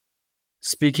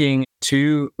speaking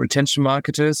to retention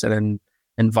marketers and then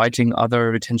inviting other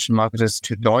retention marketers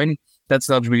to join. That's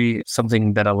not really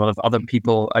something that a lot of other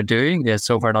people are doing. There's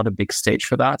so far not a big stage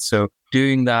for that. So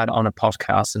doing that on a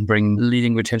podcast and bring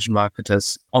leading retention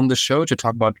marketers on the show to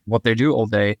talk about what they do all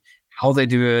day, how they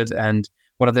do it, and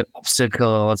what are the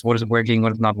obstacles, what is working,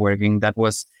 what is not working. That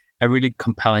was a really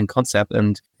compelling concept.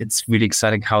 And it's really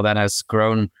exciting how that has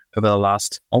grown over the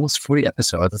last almost 40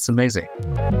 episodes. It's amazing.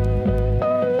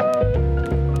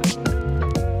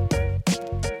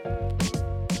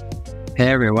 Hey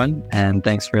everyone, and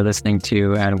thanks for listening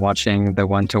to and watching the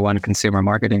One-to-One Consumer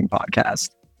Marketing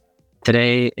Podcast.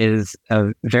 Today is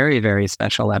a very, very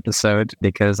special episode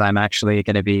because I'm actually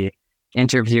going to be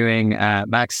interviewing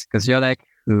Max Koziolek,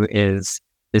 who is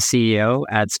the CEO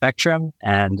at Spectrm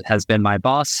and has been my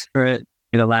boss for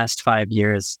the last 5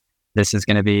 years. This is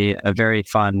going to be a very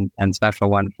fun and special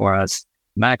one for us.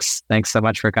 Max, thanks so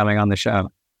much for coming on the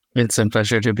show. It's a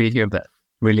pleasure to be here, but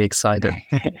really excited.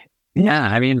 Yeah,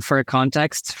 I mean, for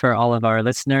context, for all of our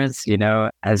listeners,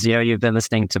 as you've been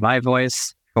listening to my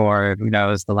voice for, who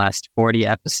knows, the last 40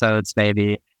 episodes,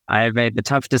 maybe. I made the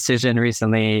tough decision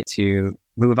recently to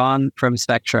move on from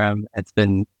Spectrm. It's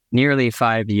been nearly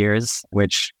 5 years,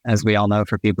 which, as we all know,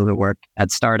 for people who work at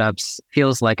startups,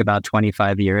 feels like about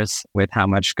 25 years with how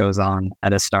much goes on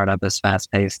at a startup as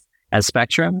fast-paced as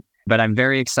Spectrm. But I'm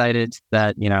very excited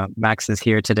that, Max is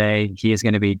here today. He is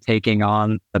going to be taking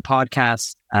on the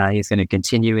podcast. He's going to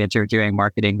continue interviewing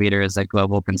marketing leaders at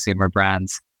global consumer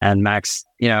brands. And Max,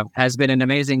 has been an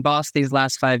amazing boss these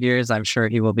last 5 years. I'm sure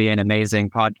he will be an amazing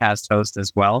podcast host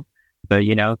as well. But,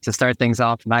 to start things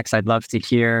off, Max, I'd love to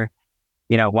hear,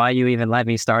 why you even let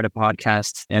me start a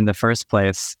podcast in the first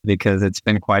place, because it's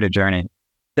been quite a journey.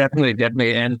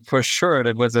 Definitely. And for sure,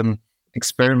 it was an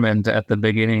experiment at the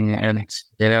beginning, and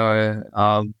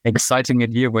exciting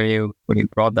idea when you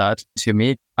brought that to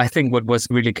me. I think what was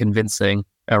really convincing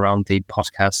around the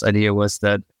podcast idea was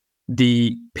that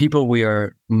the people we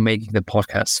are making the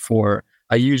podcast for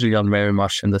are usually not very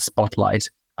much in the spotlight,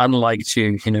 unlike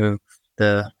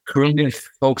the creative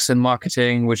folks in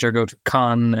marketing, which are go to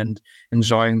Cannes and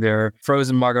enjoying their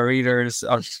frozen margaritas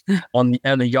on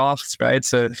the yachts, right?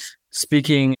 So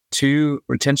speaking to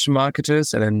retention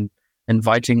marketers and then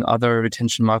inviting other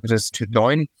retention marketers to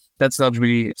join, that's not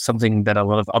really something that a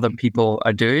lot of other people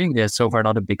are doing. There's so far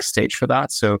not a big stage for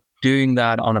that. So doing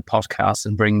that on a podcast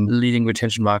and bring leading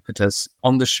retention marketers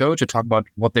on the show to talk about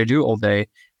what they do all day,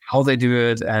 how they do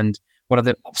it, and what are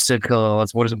the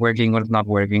obstacles, what is working, what is not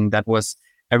working. That was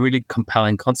a really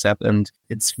compelling concept. And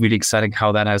it's really exciting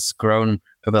how that has grown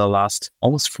over the last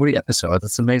almost 40 episodes.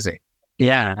 It's amazing.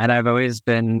 Yeah. And I've always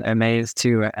been amazed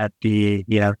too at the,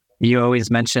 you always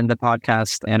mention the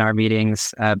podcast in our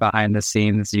meetings behind the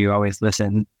scenes. You always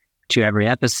listen to every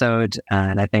episode.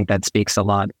 And I think that speaks a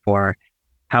lot for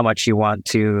how much you want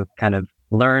to kind of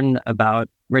learn about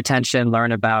retention,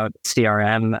 learn about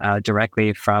CRM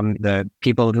directly from the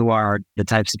people who are the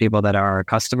types of people that are our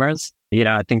customers.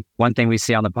 I think one thing we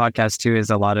see on the podcast too is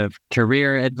a lot of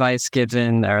career advice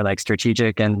given, or like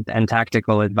strategic and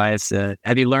tactical advice.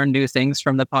 Have you learned new things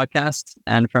from the podcast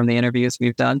and from the interviews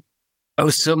we've done? Oh,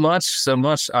 so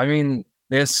much. I mean,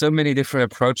 there's so many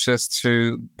different approaches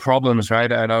to problems,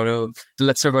 right? I don't know.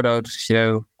 Let's talk about,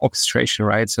 orchestration,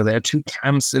 right? So there are two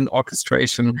camps in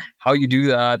orchestration, how you do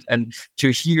that. And to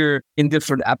hear in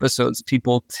different episodes,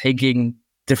 people taking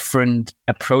different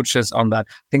approaches on that,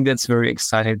 I think that's very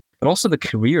exciting. But also the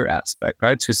career aspect,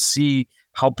 right? To see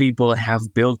how people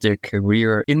have built their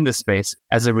career in the space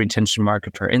as a retention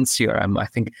marketer in CRM. I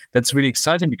think that's really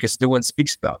exciting because no one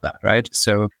speaks about that, right?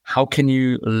 So how can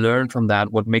you learn from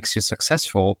that? What makes you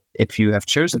successful if you have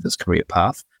chosen this career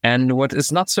path, and what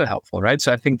is not so helpful, right?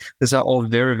 So I think these are all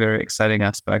very, very exciting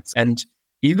aspects. And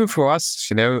even for us,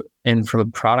 and from a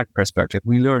product perspective,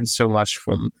 we learn so much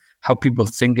from how people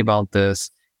think about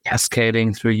this,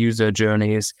 cascading through user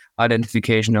journeys,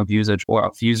 identification of usage or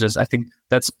of users. I think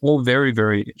that's all very,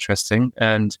 very interesting.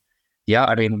 And yeah,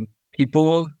 I mean,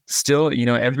 people still,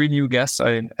 every new guest,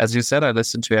 as you said, I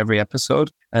listen to every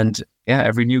episode, and yeah,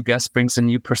 every new guest brings a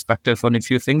new perspective on a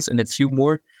few things and a few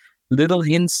more little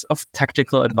hints of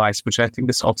tactical advice, which I think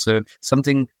is also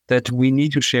something that we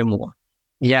need to share more.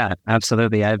 Yeah,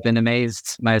 absolutely. I've been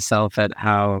amazed myself at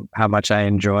how much I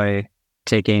enjoy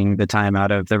taking the time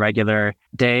out of the regular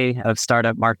day of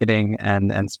startup marketing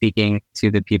and speaking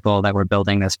to the people that we're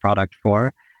building this product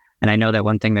for. And I know that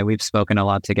one thing that we've spoken a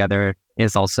lot together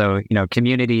is also,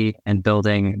 community and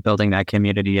building that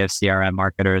community of CRM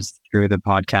marketers through the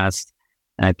podcast.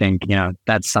 And I think,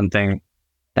 that's something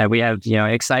that we have,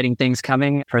 exciting things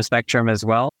coming for Spectrm as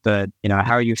well. But,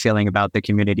 how are you feeling about the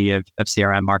community of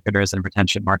CRM marketers and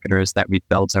retention marketers that we've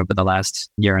built over the last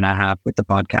year and a half with the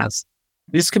podcast?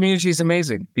 This community is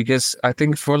amazing because I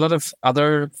think for a lot of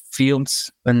other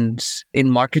fields and in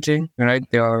marketing, right,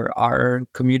 there are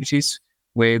communities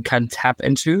where you can tap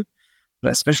into,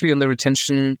 but especially on the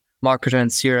retention marketer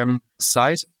and CRM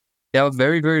side, there are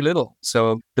very, very little.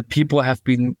 So the people have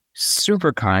been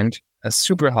super kind,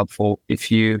 super helpful.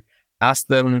 If you ask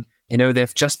them,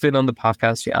 they've just been on the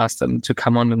podcast, you ask them to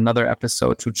come on another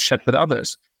episode to chat with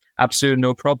others. Absolutely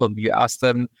no problem. You ask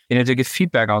them, to give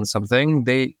feedback on something,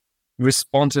 they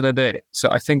respond in a day. So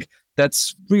I think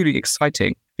that's really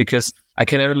exciting because I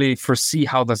can only foresee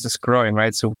how this is growing,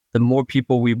 right? So the more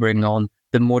people we bring on,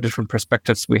 the more different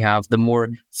perspectives we have, the more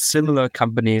similar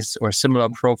companies or similar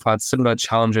profiles, similar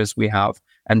challenges we have.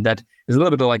 And that is a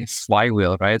little bit like a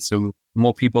flywheel, right? So the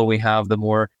more people we have, the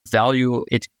more value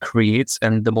it creates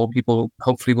and the more people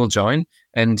hopefully will join.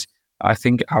 And I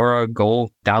think our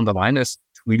goal down the line is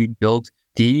to really build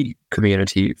the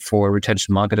community for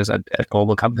retention marketers at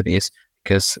global companies,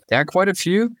 because there are quite a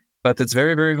few, but it's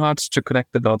very, very hard to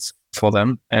connect the dots for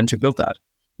them and to build that.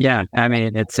 Yeah, I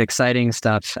mean, it's exciting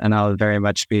stuff, and I'll very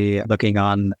much be looking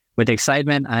on with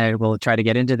excitement. I will try to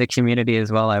get into the community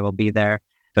as well. I will be there.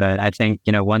 But I think,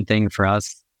 one thing for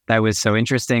us that was so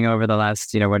interesting over the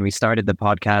last, when we started the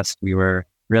podcast, we were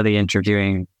really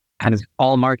interviewing kind of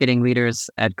all marketing leaders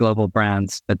at global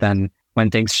brands. But then when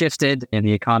things shifted in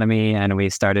the economy and we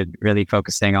started really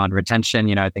focusing on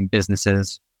retention, I think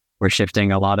businesses were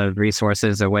shifting a lot of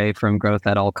resources away from growth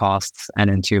at all costs and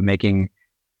into making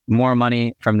more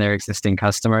money from their existing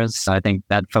customers. So I think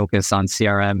that focus on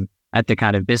CRM at the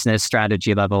kind of business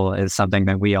strategy level is something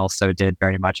that we also did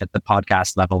very much at the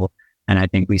podcast level. And I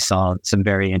think we saw some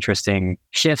very interesting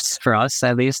shifts for us,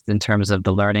 at least in terms of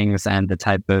the learnings and the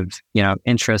type of,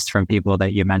 interest from people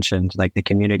that you mentioned. Like the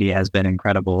community has been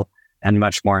incredible and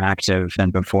much more active than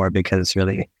before because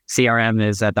really CRM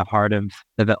is at the heart of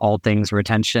all things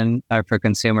retention for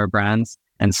consumer brands.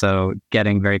 And so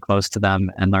getting very close to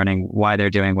them and learning why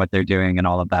they're doing what they're doing and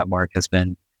all of that work has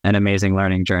been an amazing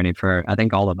learning journey for, I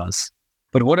think, all of us.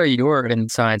 But what are your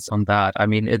insights on that? I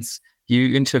mean,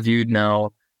 you interviewed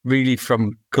now really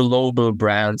from global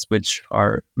brands, which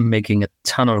are making a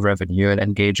ton of revenue and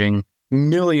engaging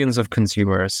millions of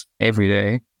consumers every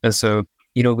day. And so,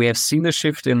 we have seen a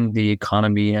shift in the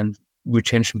economy and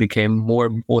retention became more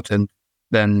important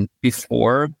than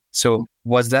before. So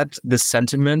was that the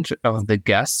sentiment of the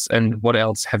guests? And what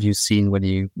else have you seen when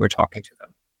you were talking to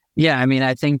them? Yeah, I mean,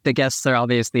 I think the guests are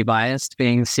obviously biased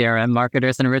being CRM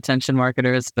marketers and retention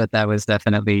marketers, but that was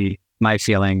definitely my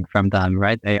feeling from them,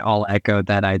 right? They all echoed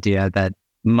that idea that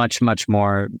much, much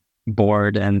more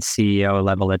board and CEO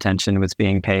level attention was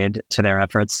being paid to their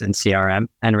efforts in CRM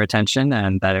and retention,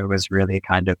 and that it was really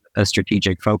kind of a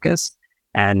strategic focus.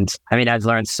 And I mean, I've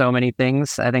learned so many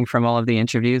things, I think, from all of the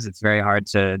interviews. It's very hard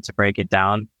to break it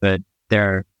down, but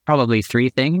there are probably three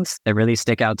things that really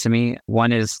stick out to me.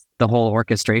 One is the whole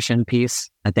orchestration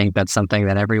piece. I think that's something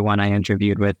that everyone I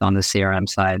interviewed with on the CRM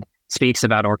side speaks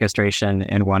about orchestration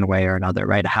in one way or another,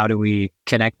 right? How do we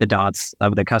connect the dots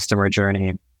of the customer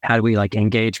journey? How do we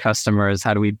engage customers?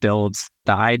 How do we build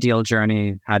the ideal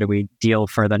journey? How do we deal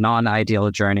for the non-ideal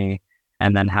journey?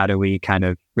 And then how do we kind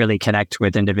of really connect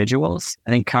with individuals?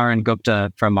 I think Karan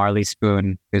Gupta from Marley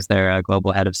Spoon, who's their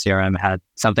global head of CRM, had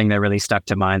something that really stuck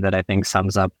to mind that I think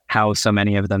sums up how so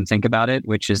many of them think about it,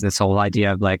 which is this whole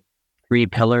idea of 3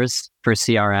 pillars for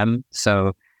CRM.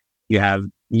 So you have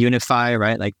unify,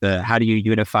 right? How do you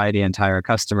unify the entire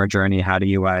customer journey? How do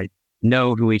you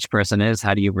know who each person is?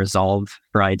 How do you resolve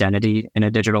for identity in a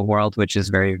digital world, which is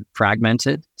very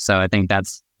fragmented? So I think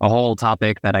that's a whole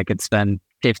topic that I could spend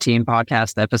 15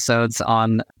 podcast episodes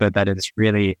on, but that is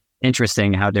really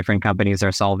interesting how different companies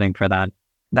are solving for that.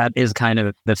 That is kind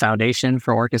of the foundation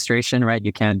for orchestration, right?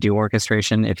 You can't do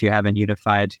orchestration if you haven't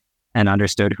unified and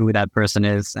understood who that person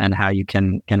is and how you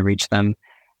can reach them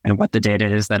and what the data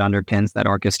is that underpins that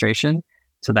orchestration.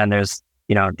 So then there's,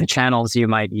 the channels you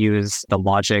might use, the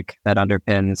logic that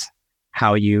underpins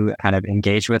how you kind of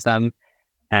engage with them.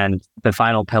 And the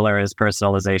final pillar is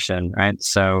personalization, right?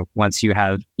 So once you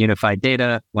have unified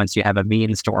data, once you have a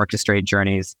means to orchestrate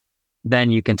journeys,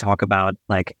 then you can talk about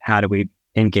how do we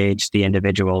engage the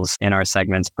individuals in our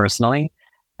segments personally.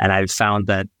 And I've found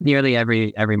that nearly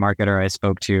every marketer I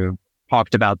spoke to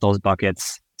talked about those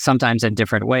buckets, sometimes in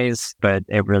different ways, but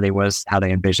it really was how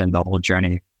they envisioned the whole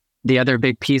journey. The other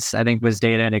big piece, I think, was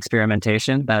data and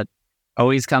experimentation. That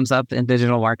always comes up in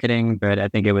digital marketing, but I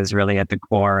think it was really at the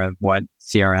core of what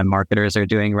CRM marketers are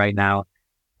doing right now.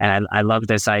 And I love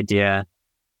this idea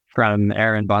from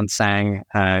Aaron Bonsang,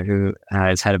 who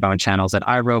is head of own channels at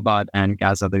iRobot, and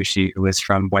Gazalushi, who is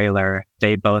from Whaler.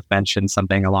 They both mentioned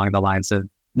something along the lines of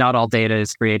not all data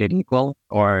is created equal,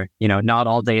 or, not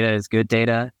all data is good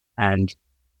data. And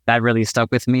that really stuck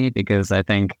with me because I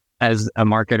think as a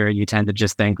marketer, you tend to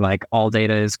just think like all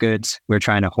data is good. We're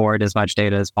trying to hoard as much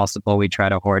data as possible. We try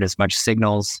to hoard as much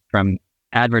signals from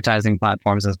advertising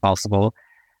platforms as possible.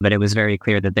 But it was very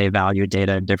clear that they value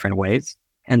data in different ways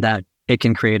and that it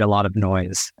can create a lot of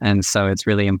noise. And so it's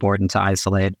really important to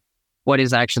isolate what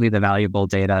is actually the valuable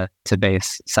data to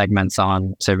base segments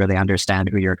on, to really understand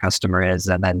who your customer is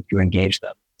and then to engage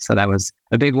them. So that was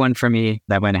a big one for me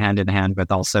that went hand in hand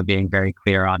with also being very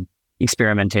clear on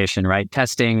experimentation, right?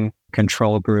 Testing,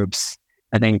 control groups.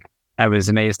 I think I was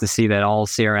amazed to see that all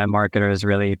CRM marketers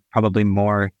really probably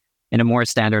in a more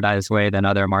standardized way than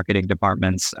other marketing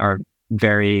departments are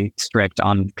very strict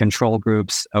on control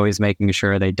groups, always making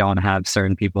sure they don't have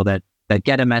certain people that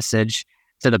get a message,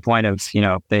 to the point of,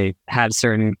 they have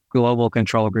certain global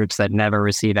control groups that never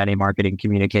receive any marketing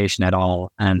communication at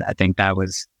all. And I think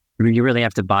you really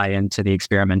have to buy into the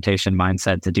experimentation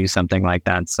mindset to do something like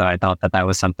that. So I thought that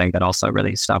was something that also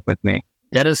really stuck with me.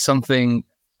 That is something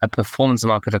a performance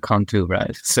marketer can't do,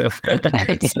 right? So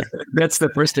that's the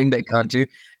first thing they can't do.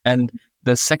 And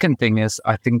the second thing is,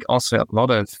 I think also a lot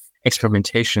of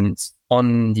experimentations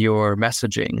on your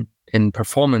messaging in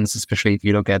performance, especially if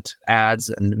you look at ads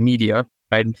and media,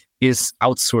 right, is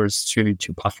outsourced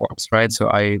to platforms, right? So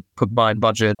I put my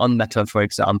budget on Meta, for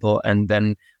example, and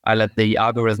then I let the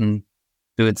algorithm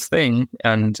do its thing,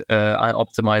 and I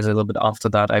optimize a little bit after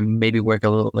that. I maybe work a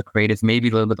little on the creative, maybe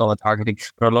a little bit on the targeting,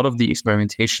 but a lot of the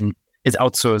experimentation is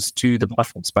outsourced to the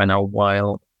platforms by now,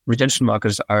 while retention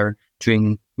marketers are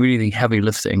doing really heavy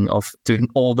lifting of doing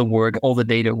all the work, all the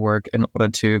data work in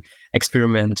order to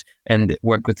experiment and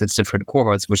work with its different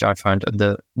cohorts, which I find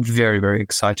very, very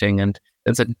exciting. And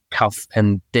it's a tough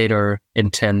and data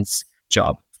intense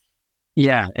job.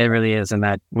 Yeah, it really is. And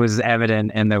that was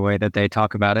evident in the way that they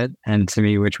talk about it. And to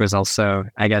me, which was also,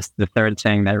 I guess, the third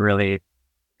thing that really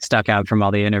stuck out from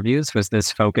all the interviews was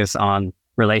this focus on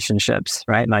relationships,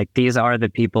 right? Like these are the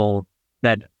people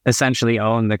that essentially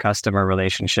own the customer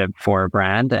relationship for a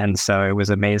brand. And so it was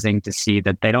amazing to see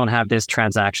that they don't have this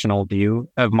transactional view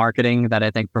of marketing that I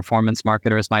think performance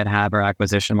marketers might have or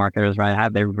acquisition marketers might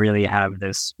have. They really have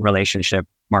this relationship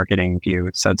marketing view.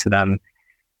 So to them,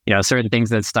 certain things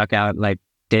that stuck out, like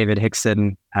David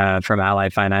Hickson from Ally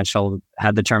Financial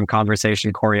had the term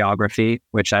conversation choreography,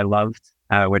 which I loved,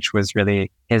 which was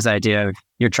really his idea of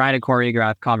you're trying to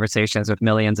choreograph conversations with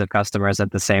millions of customers at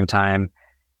the same time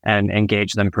and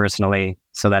engage them personally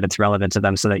so that it's relevant to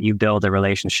them, so that you build a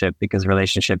relationship, because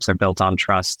relationships are built on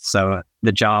trust. So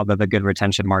the job of a good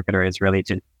retention marketer is really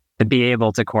to be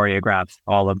able to choreograph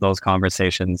all of those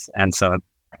conversations. And so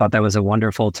I thought that was a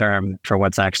wonderful term for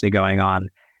what's actually going on.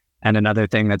 And another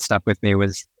thing that stuck with me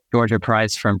was Georgia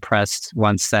Price from Prest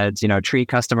once said, treat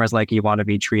customers like you want to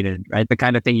be treated, right? The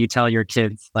kind of thing you tell your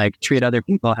kids, like treat other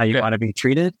people how you want to be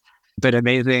treated. But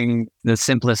amazing, the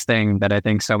simplest thing that I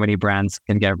think so many brands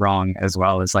can get wrong as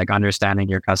well is like understanding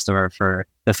your customer for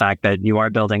the fact that you are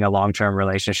building a long-term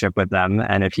relationship with them.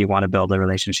 And if you want to build a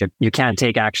relationship, you can't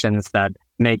take actions that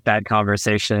make that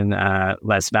conversation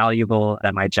less valuable,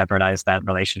 that might jeopardize that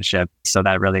relationship. So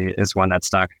that really is one that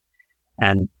stuck.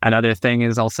 And another thing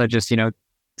is also just,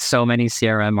 so many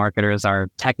CRM marketers are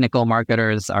technical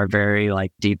marketers, are very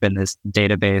like deep in this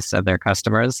database of their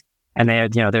customers. And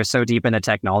they're so deep in the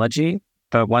technology.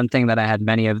 But one thing that I had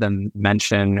many of them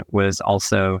mention was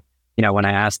also, when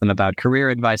I asked them about career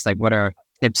advice, like what are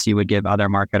tips you would give other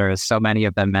marketers? So many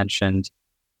of them mentioned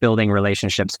building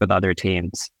relationships with other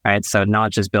teams, right? So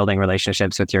not just building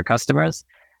relationships with your customers,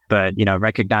 but,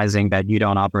 recognizing that you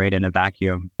don't operate in a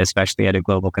vacuum, especially at a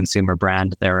global consumer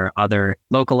brand. There are other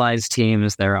localized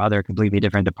teams. There are other completely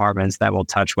different departments that will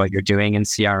touch what you're doing in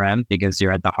CRM because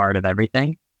you're at the heart of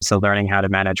everything. So learning how to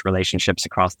manage relationships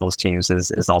across those teams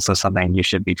is also something you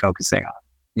should be focusing on.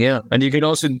 Yeah. And you can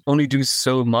also only do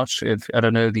so much if,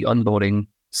 the onboarding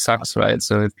sucks, right?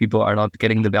 So if people are not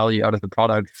getting the value out of the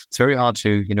product, it's very hard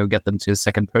to, get them to a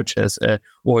second purchase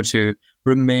or to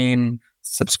remain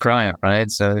subscribed, right?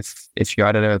 So if you're,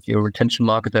 if you're a retention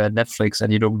marketer at Netflix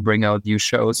and you don't bring out new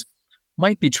shows,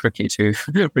 might be tricky to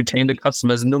retain the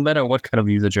customers no matter what kind of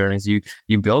user journeys you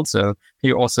build. So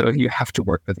you have to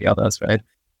work with the others, right?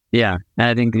 Yeah. And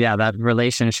I think, that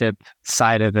relationship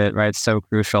side of it, right, so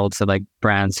crucial to like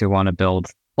brands who want to build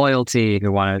loyalty, who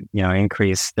want to,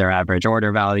 increase their average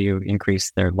order value,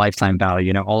 increase their lifetime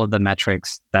value, all of the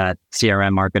metrics that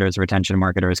CRM marketers, retention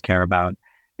marketers care about.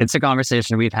 It's a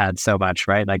conversation we've had so much,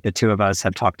 right? Like the two of us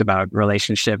have talked about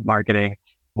relationship marketing,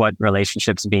 what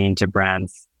relationships mean to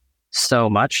brands so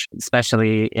much,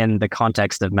 especially in the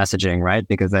context of messaging, right?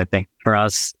 Because I think for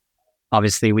us,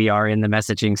 obviously we are in the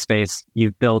messaging space.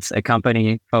 You've built a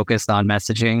company focused on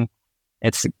messaging.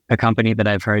 It's a company that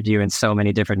I've heard you in so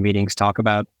many different meetings talk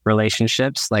about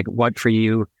relationships. Like what for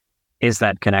you is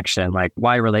that connection? Like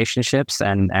why relationships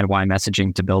and why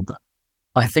messaging to build them?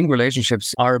 I think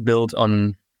relationships are built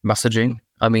on messaging.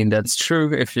 I mean, that's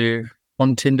true if you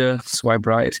on Tinder swipe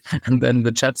right and then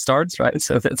the chat starts, right?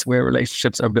 So that's where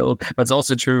relationships are built. But it's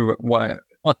also true why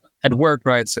at work,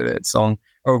 right? So it's on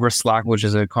over Slack, which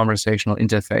is a conversational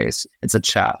interface. It's a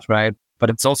chat, right?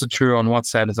 But it's also true on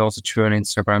WhatsApp. It's also true on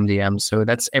Instagram DMs. So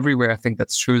that's everywhere. I think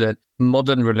that's true that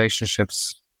modern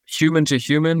relationships, human to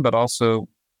human, but also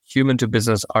human to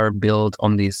business, are built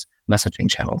on these messaging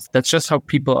channels. That's just how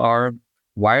people are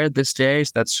wired these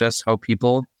days. That's just how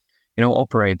people,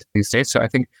 operate these days. So I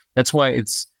think that's why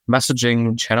it's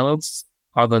messaging channels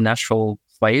are the natural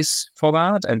place for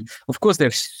that. And of course,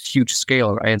 there's huge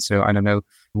scale, right? So I don't know,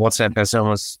 WhatsApp has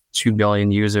almost 2 billion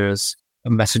users,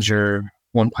 a Messenger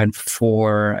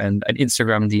 1.4, and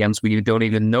Instagram DMs we don't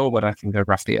even know, but I think they're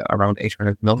roughly around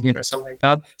 800 million or something like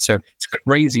that. So it's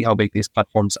crazy how big these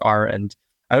platforms are. And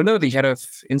I don't know, the head of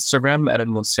Instagram, Adam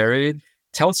Mosseri,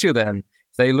 tells you then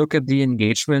they look at the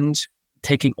engagement,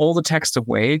 taking all the text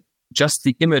away, just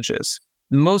the images.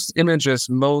 Most images,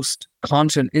 most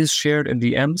content is shared in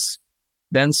DMs,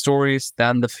 then stories,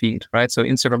 then the feed, right? So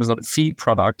Instagram is not a feed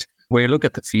product where you look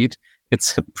at the feed.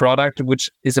 It's a product which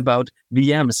is about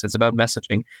DMs. It's about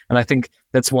messaging. And I think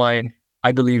that's why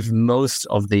I believe most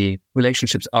of the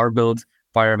relationships are built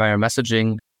via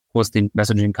messaging. Of course, the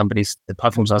messaging companies, the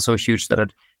platforms are so huge that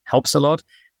it helps a lot.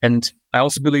 And I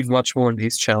also believe much more in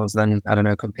these channels than, I don't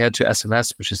know, compared to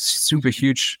SMS, which is super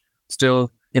huge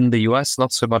still in the US,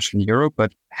 not so much in Europe,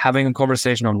 but having a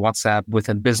conversation on WhatsApp with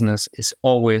a business is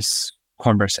always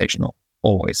conversational,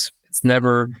 always. It's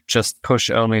never just push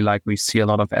only like we see a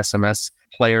lot of SMS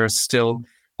players still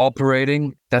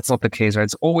operating. That's not the case, right?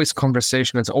 It's always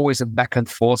conversation. It's always a back and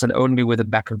forth, and only with a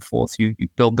back and forth, you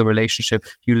build the relationship.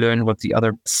 You learn what the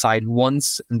other side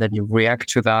wants, and then you react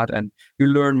to that, and you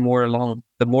learn more along.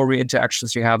 The more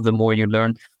interactions you have, the more you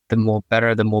learn, the more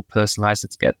better, the more personalized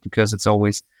it gets, because it's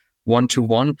always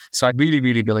one-to-one. So I really,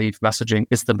 really believe messaging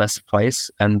is the best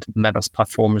place, and Meta's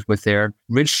platforms with their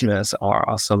richness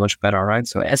are so much better, right?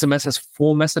 So SMS has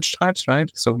 4 message types,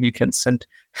 right? So you can send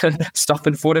stuff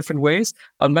in 4 different ways.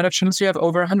 On Meta channels, you have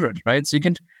over 100, right? So you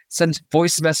can send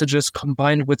voice messages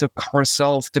combined with a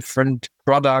carousel of different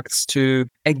products to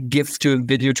a GIF to a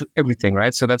video to everything,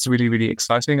 right? So that's really, really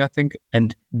exciting, I think.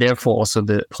 And therefore also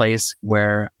the place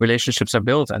where relationships are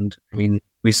built. And I mean,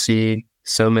 we see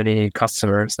so many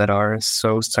customers that are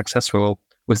so successful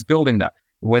with building that,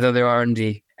 whether they are in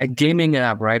a gaming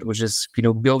app, right, which is,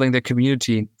 building the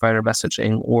community via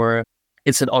messaging, or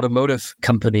it's an automotive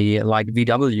company like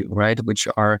VW, right, which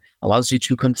allows you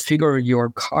to configure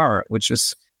your car, which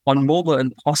is on mobile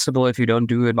impossible if you don't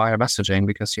do it via messaging,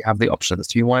 because you have the options.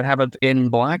 Do you want to have it in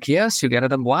black? Yes, you get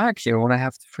it in black. You want to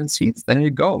have different seats? There you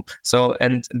go. So,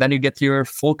 and then you get your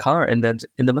full car in the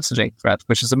messaging thread,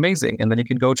 which is amazing. And then you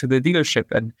can go to the dealership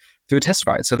and do a test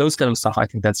ride. So those kind of stuff, I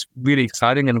think that's really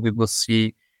exciting. And we will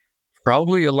see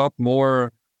probably a lot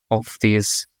more of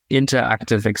these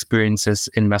interactive experiences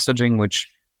in messaging, which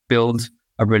build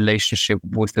a relationship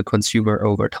with the consumer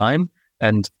over time.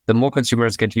 And the more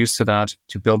consumers get used to that,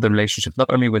 to build the relationship,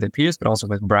 not only with their peers, but also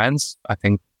with brands, I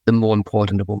think the more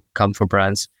important it will come for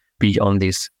brands be on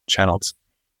these channels.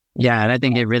 Yeah, and I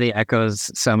think it really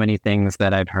echoes so many things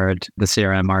that I've heard the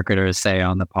CRM marketers say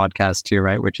on the podcast too,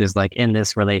 right? Which is like, in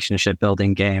this relationship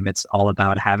building game, it's all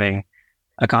about having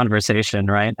a conversation,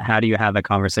 right? How do you have a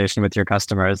conversation with your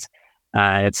customers?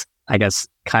 It's, I guess,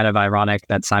 kind of ironic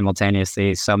that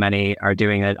simultaneously so many are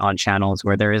doing it on channels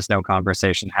where there is no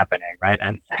conversation happening, right?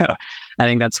 And I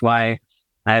think that's why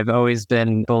I've always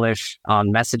been bullish on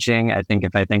messaging. I think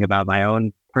if I think about my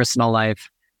own personal life,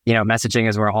 messaging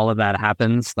is where all of that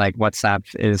happens. Like WhatsApp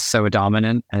is so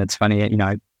dominant. And it's funny,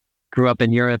 I grew up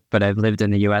in Europe, but I've lived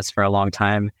in the US for a long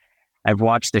time. I've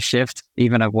watched the shift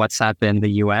even of WhatsApp in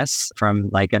the US from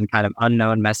like a kind of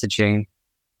unknown messaging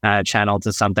channel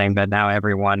to something that now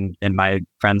everyone in my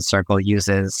friends circle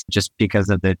uses, just because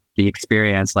of the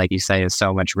experience, like you say, is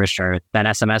so much richer than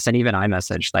SMS and even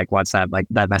iMessage. Like WhatsApp, like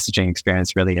that messaging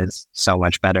experience really is so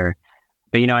much better.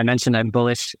 But, I mentioned I'm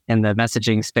bullish in the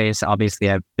messaging space. Obviously,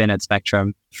 I've been at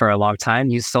Spectrm for a long time.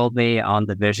 You sold me on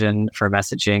the vision for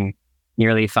messaging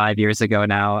nearly 5 years ago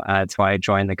now. That's why I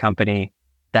joined the company.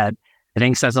 That I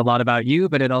think says a lot about you,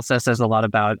 but it also says a lot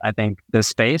about, I think, the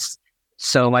space.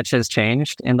 So much has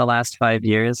changed in the last 5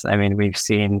 years. I mean, we've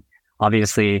seen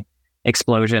obviously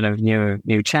explosion of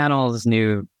new channels,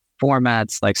 new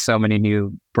formats, like so many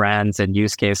new brands and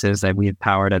use cases that we've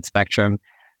powered at Spectrm,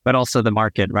 but also the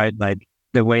market, right? Like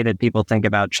the way that people think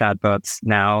about chatbots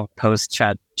now post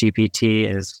chat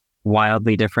GPT is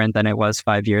wildly different than it was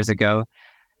 5 years ago.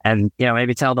 And,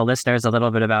 maybe tell the listeners a little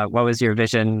bit about what was your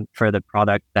vision for the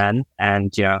product then,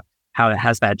 and, how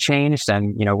has that changed?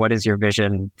 And, what is your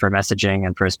vision for messaging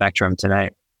and for Spectrm today?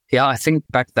 Yeah, I think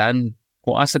back then,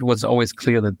 for us, it was always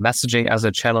clear that messaging as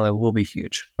a channel, it will be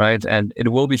huge, right? And it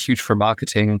will be huge for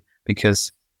marketing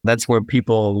because that's where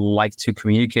people like to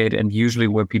communicate. And usually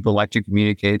where people like to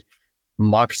communicate,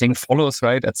 marketing follows,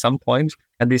 right, at some point.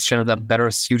 And these channels are better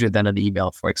suited than an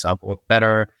email, for example,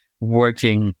 better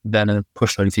working than a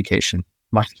push notification,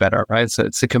 much better, right? So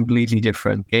it's a completely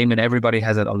different game and everybody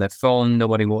has it on their phone.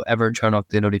 Nobody will ever turn off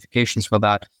the notifications for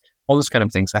that. All those kind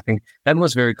of things. I think that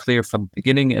was very clear from the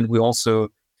beginning. And we also,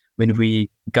 when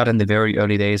we got in the very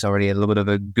early days already a little bit of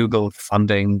a Google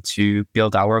funding to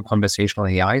build our conversational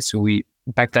AI. So we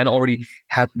back then already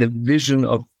had the vision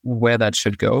of where that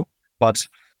should go. But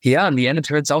yeah, in the end, it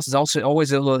turns out it's also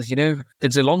always a little,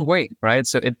 it's a long way, right?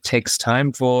 So it takes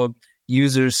time for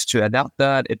users to adapt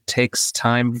that. It takes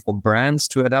time for brands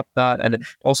to adapt that. And it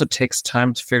also takes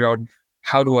time to figure out,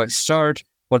 how do I start?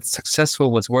 What's successful?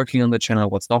 What's working on the channel?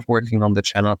 What's not working on the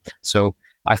channel? So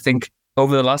I think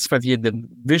over the last 5 years, the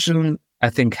vision, I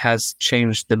think, has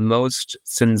changed the most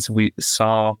since we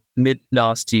saw mid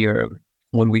last year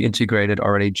when we integrated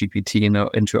already GPT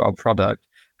into our product,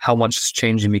 how much is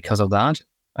changing because of that.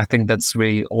 I think that's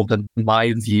really all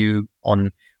my view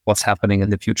on what's happening in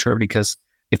the future, because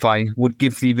if I would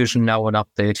give the vision now an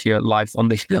update here live on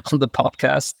the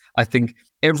podcast, I think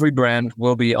every brand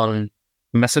will be on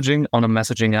a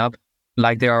messaging app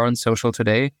like they are on social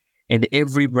today. And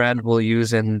every brand will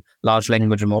use a large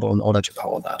language model in order to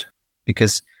power that.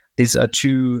 Because these are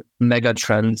two mega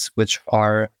trends which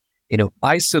are,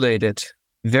 isolated,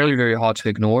 very, very hard to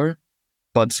ignore.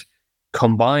 But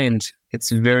combined,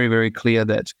 it's very, very clear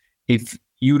that if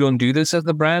you don't do this as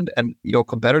a brand and your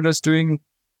competitors doing,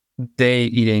 they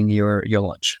eating your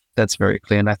lunch. That's very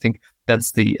clear. And I think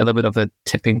that's a little bit of a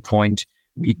tipping point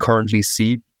we currently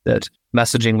see, that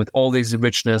messaging with all these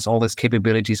richness, all these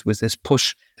capabilities, with this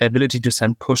ability to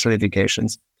send push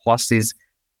notifications, plus this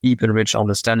deep and rich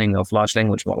understanding of large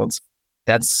language models.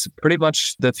 That's pretty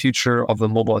much the future of the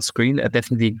mobile screen, and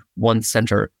definitely one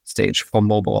center stage for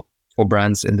mobile for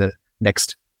brands in the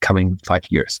next coming 5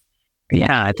 years.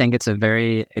 Yeah, I think it's a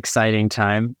very exciting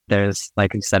time. There's,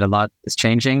 like you said, a lot is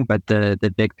changing, but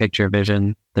the big picture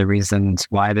vision, the reasons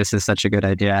why this is such a good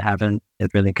idea haven't.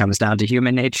 It really comes down to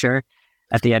human nature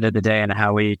at the end of the day and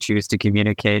how we choose to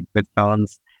communicate with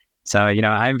phones. So,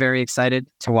 I'm very excited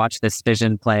to watch this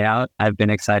vision play out. I've been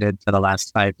excited for the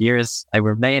last 5 years. I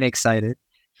remain excited,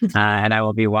 and I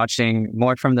will be watching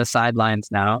more from the sidelines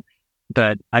now.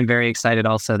 But I'm very excited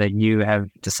also that you have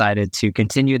decided to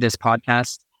continue this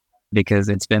podcast, because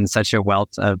it's been such a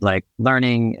wealth of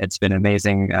learning. It's been an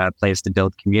amazing place to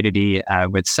build community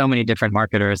with so many different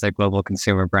marketers at global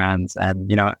consumer brands.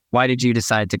 And, why did you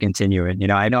decide to continue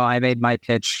it? I know I made my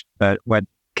pitch, but what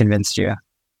convinced you?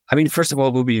 I mean, first of all,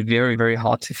 it will be very, very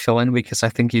hard to fill in, because I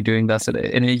think you're doing that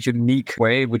in a unique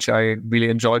way, which I really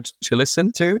enjoyed to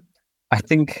listen to. I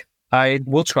think I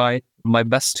will try my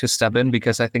best to step in,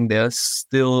 because I think there's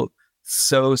still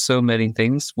so many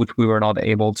things which we were not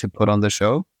able to put on the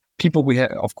show. People we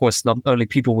have, of course, not only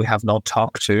people we have not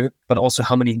talked to, but also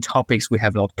how many topics we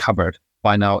have not covered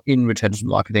by now in retention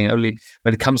marketing. Only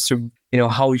when it comes to,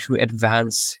 how you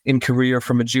advance in career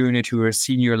from a junior to a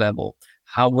senior level,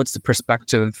 what's the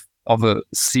perspective of a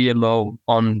CMO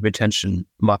on retention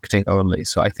marketing only.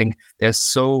 So I think there's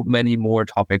so many more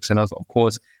topics. And of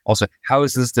course, also, how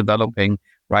is this developing,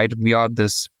 right? We are at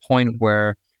this point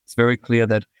where it's very clear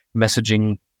that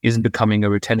messaging isn't becoming a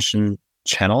retention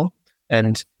channel.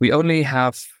 And we only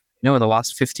have, in the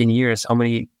last 15 years, how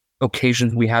many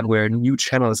occasions we had where a new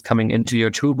channel is coming into your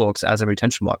toolbox as a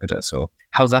retention marketer. So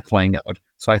how's that playing out?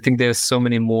 So I think there's so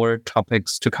many more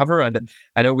topics to cover. And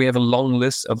I know we have a long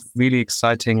list of really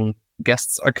exciting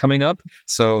guests are coming up.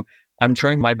 So I'm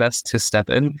trying my best to step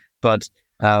in, but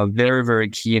very, very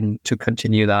keen to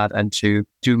continue that and to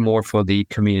do more for the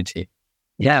community.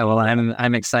 Yeah, well,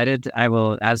 I'm excited. I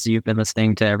will, as you've been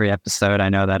listening to every episode, I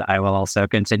know that I will also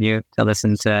continue to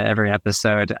listen to every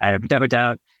episode. I have no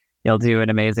doubt you'll do an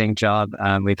amazing job.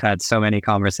 We've had so many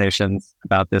conversations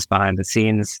about this behind the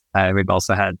scenes. We've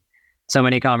also had so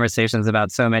many conversations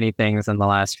about so many things in the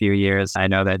last few years. I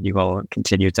know that you will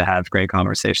continue to have great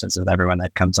conversations with everyone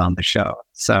that comes on the show.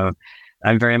 So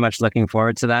I'm very much looking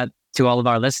forward to that. To all of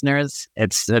our listeners,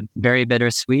 it's very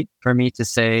bittersweet for me to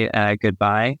say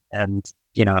goodbye. And,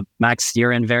 Max,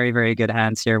 you're in very, very good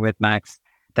hands here with Max.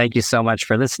 Thank you so much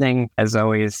for listening. As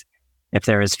always, if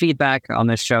there is feedback on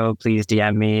this show, please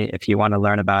DM me. If you want to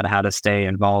learn about how to stay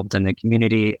involved in the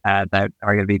community that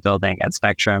are going to be building at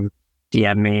Spectrm,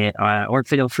 DM me or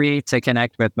feel free to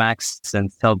connect with Max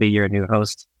since he'll be your new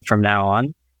host from now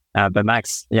on. But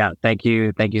Max, thank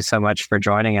you. Thank you so much for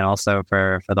joining and also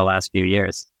for the last few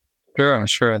years.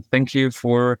 Sure. Thank you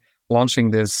for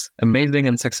launching this amazing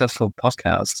and successful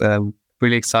podcast.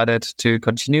 Really excited to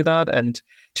continue that and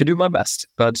to do my best.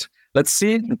 But let's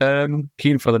see.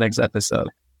 Keen for the next episode.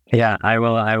 Yeah, I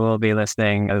will be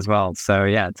listening as well. So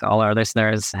to all our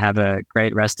listeners, have a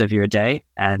great rest of your day.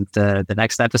 And the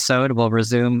next episode will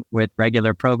resume with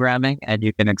regular programming, and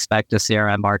you can expect a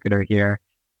CRM marketer here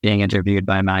being interviewed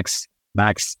by Max.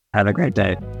 Max, have a great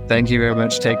day. Thank you very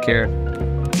much. Take care.